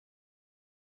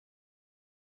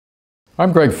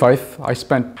I'm Greg Fyffe. I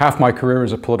spent half my career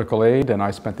as a political aide and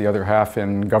I spent the other half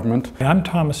in government. I'm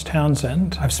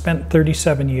Townsend. I've spent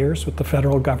 37 years with the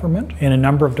federal government in a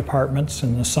number of departments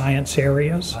in the science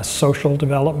areas, social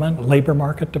development, labor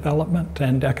market development,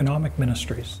 and economic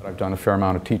ministries. I've done a fair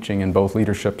amount of teaching in both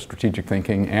leadership, strategic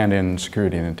thinking, and in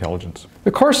security and intelligence. The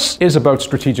course is about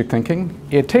strategic thinking.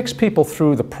 It takes people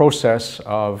through the process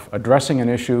of addressing an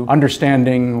issue,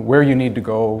 understanding where you need to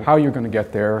go, how you're going to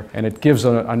get there, and it gives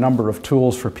a number of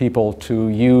tools for people to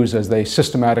use as they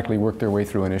systematically work their way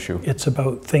through an issue. It's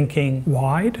about thinking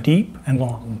wide, deep, and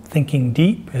long. Thinking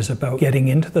deep is about getting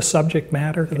into the subject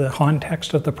matter, the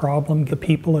context of the problem, the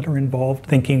people that are involved.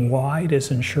 Thinking wide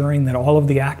is ensuring that all of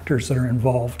the actors that are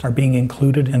involved are being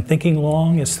included, and thinking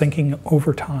long is thinking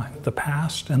over time, the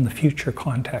past and the future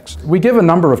context. We give a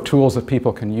number of tools that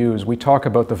people can use. We talk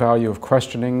about the value of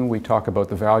questioning, we talk about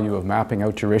the value of mapping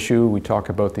out your issue, we talk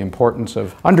about the importance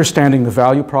of understanding the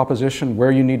value proposition,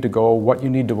 where you need to go, what you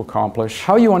need to accomplish,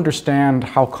 how you understand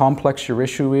how complex your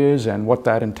issue is and what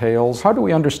that entails, how do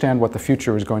we understand what the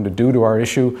future is going to do to our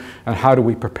issue, and how do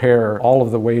we prepare all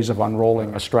of the ways of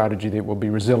unrolling a strategy that will be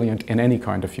resilient in any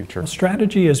kind of future.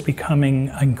 Strategy is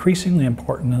becoming increasingly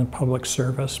important in the public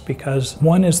service because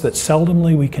one is that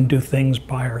seldomly we can do things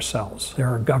by ourselves. There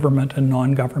are government and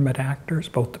non-government actors,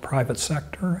 both the private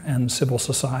sector and civil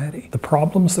society. The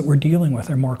problems that we're dealing with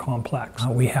are more complex.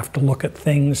 We have to look at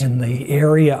things in the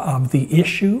area of the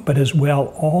issue, but as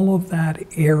well all of that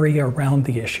area around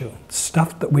the issue,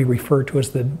 stuff that we refer to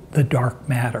as the dark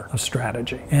matter of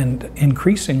strategy. And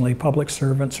increasingly public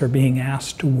servants are being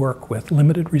asked to work with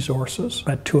limited resources,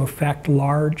 but to effect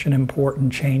large and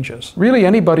important changes. Really,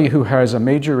 anybody who has a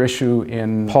major issue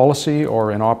in policy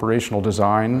or in operational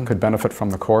design could benefit from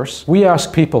the course. We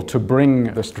ask people to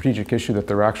bring the strategic issue that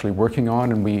they're actually working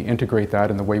on, and we integrate that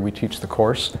in the way we teach the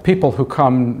course. People who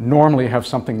come normally have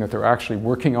something that they're actually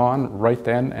working on right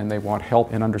then, and they want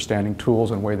help in understanding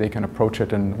tools and way they can approach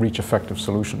it and reach effective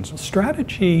solutions.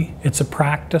 Strategy, it's a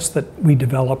practice that we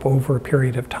develop over a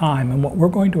period of time, and what we're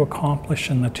going to accomplish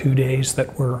in the 2 days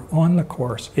that we're on the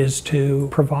course is to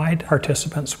provide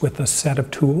participants with a set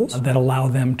of tools that allow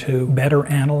them to better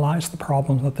analyze the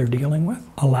problems that they're dealing with,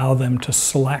 allow them to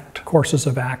select courses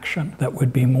of action that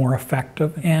would be more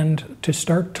effective, and to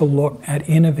start to look at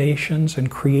innovations and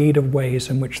creative ways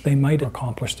in which they might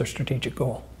accomplish their strategic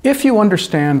goal. If you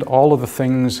understand all of the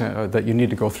things that you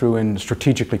need to go through in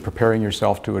strategically preparing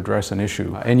yourself to address an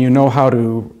issue, and you know how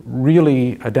to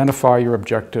really identify your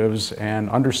objectives and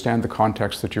understand the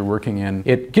context that you're working in,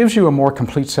 it gives you a more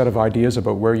complete set of ideas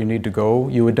about where you need to go.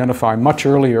 You identify much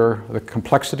earlier the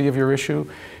complexity of your issue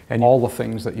and all the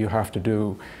things that you have to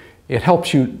do. It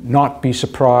helps you not be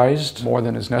surprised more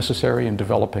than is necessary in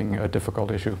developing a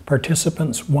difficult issue.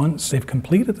 Participants, once they've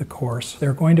completed the course,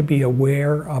 they're going to be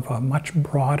aware of a much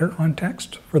broader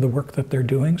context for the work that they're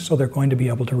doing, so they're going to be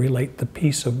able to relate the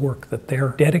piece of work that they're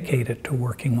dedicated to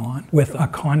working on with a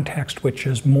context which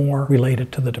is more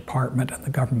related to the department and the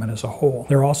government as a whole.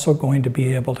 They're also going to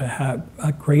be able to have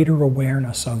a greater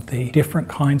awareness of the different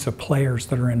kinds of players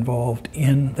that are involved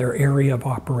in their area of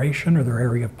operation or their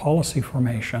area of policy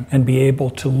formation, and be able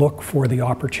to look for the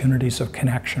opportunities of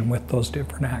connection with those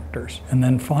different actors. And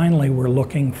then finally, we're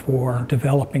looking for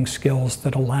developing skills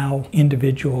that allow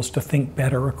individuals to think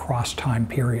better across time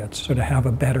periods, so to have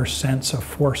a better sense of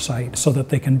foresight so that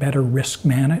they can better risk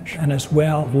manage, and as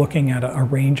well looking at a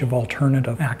range of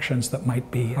alternative actions that might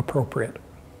be appropriate.